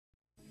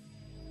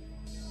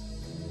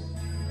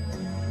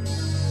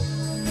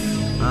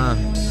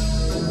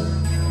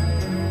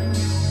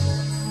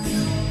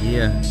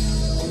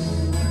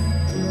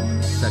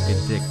Suck a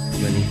dick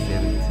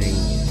 2017,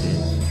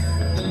 bitch.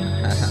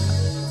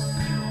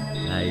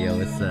 Hey, yo,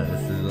 what's up?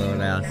 This is Lord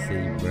LC,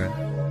 bro.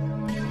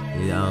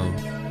 You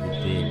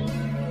did.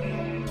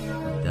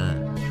 You done.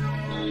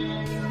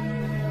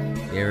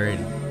 Get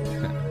ready.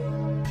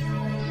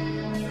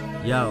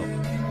 Yo.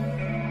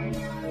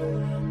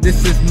 This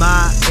is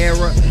my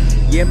era.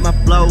 Yeah, my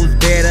flow's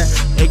better.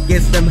 It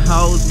gets them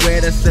hoes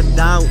wetter, so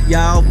don't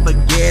y'all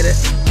forget it.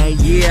 And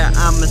yeah,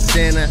 I'm a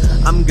sinner.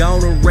 I'm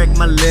gonna wreck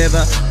my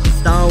liver.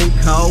 Stone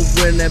cold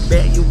when I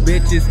bet you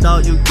bitches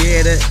thought you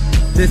get it.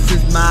 This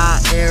is my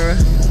era.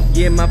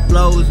 Yeah, my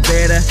flow's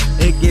better.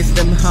 It gets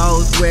them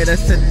hoes wetter,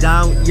 so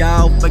don't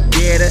y'all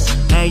forget it.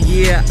 And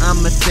yeah,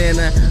 I'm a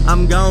sinner.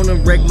 I'm gonna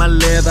wreck my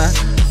liver.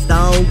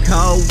 Stone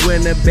cold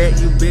when I bet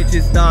you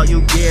bitches thought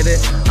you get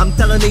it. I'm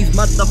telling these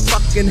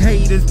motherfucking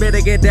haters,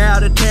 better get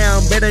out of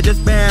town, better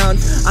just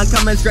bounce. I'm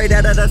coming straight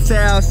out of the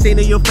south. Seen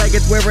you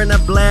faggots wearing a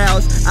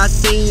blouse. I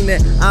seen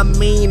it, I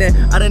mean it.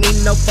 I don't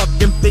need no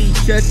fucking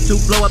features to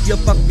blow up your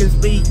fucking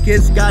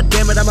speakers. God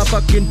damn it, I'm a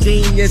fucking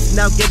genius.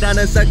 Now get down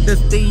and suck this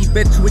D,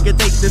 bitch. We can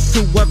take this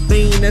to a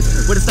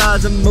Venus, where the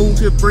stars and moon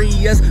could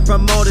free us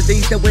from all the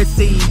these that we're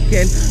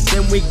seeking.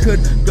 Then we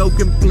could go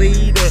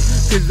complete it,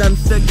 cause I'm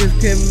sick of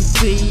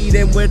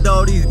competing with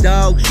all these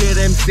dog shit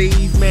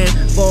MCs, man.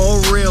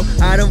 For real,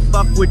 I don't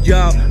fuck with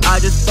y'all, I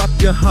just fuck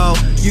your hoe.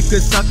 You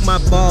could suck my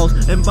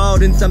balls,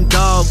 involved in some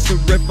dogs to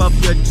rip up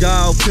your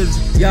jaw.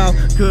 Cause y'all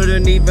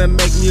couldn't even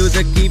make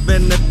music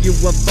even if you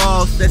were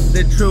false. That's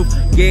the truth,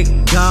 get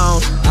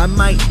gone. I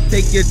might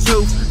take your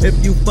tooth if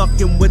you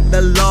fucking with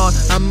the Lord.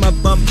 I'ma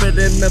bump it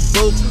in the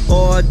booth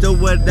or do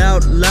it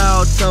out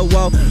loud. So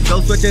go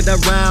switch it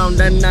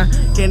around, and I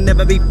can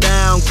never be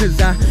found,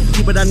 cause I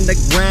keep it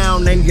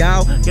underground. And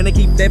y'all gonna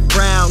keep that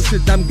brown,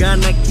 cause I'm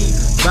gonna keep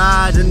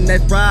riding.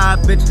 That's right,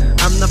 bitch,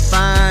 I'm the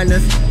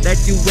finest that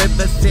you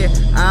ever set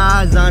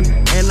eyes on.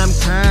 And I'm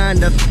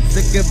kind of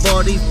sick of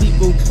all these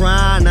people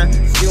trying to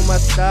steal my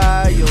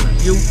style.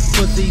 You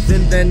pussies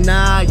in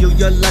denial,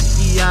 you're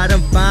lucky I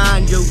done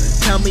find you.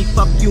 Tell me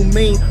fuck you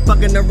mean,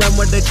 fucking around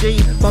with a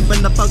G,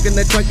 bumping the funk in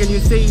the trunk, and you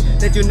see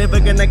that you're never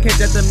gonna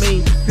catch up to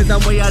me, cause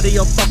I'm way out of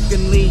your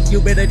fucking league.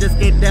 You better just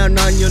get down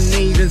on your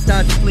knees and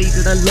start to plead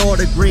to the Lord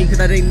of Green, cause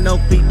I didn't know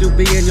feet to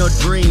be in your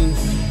dreams.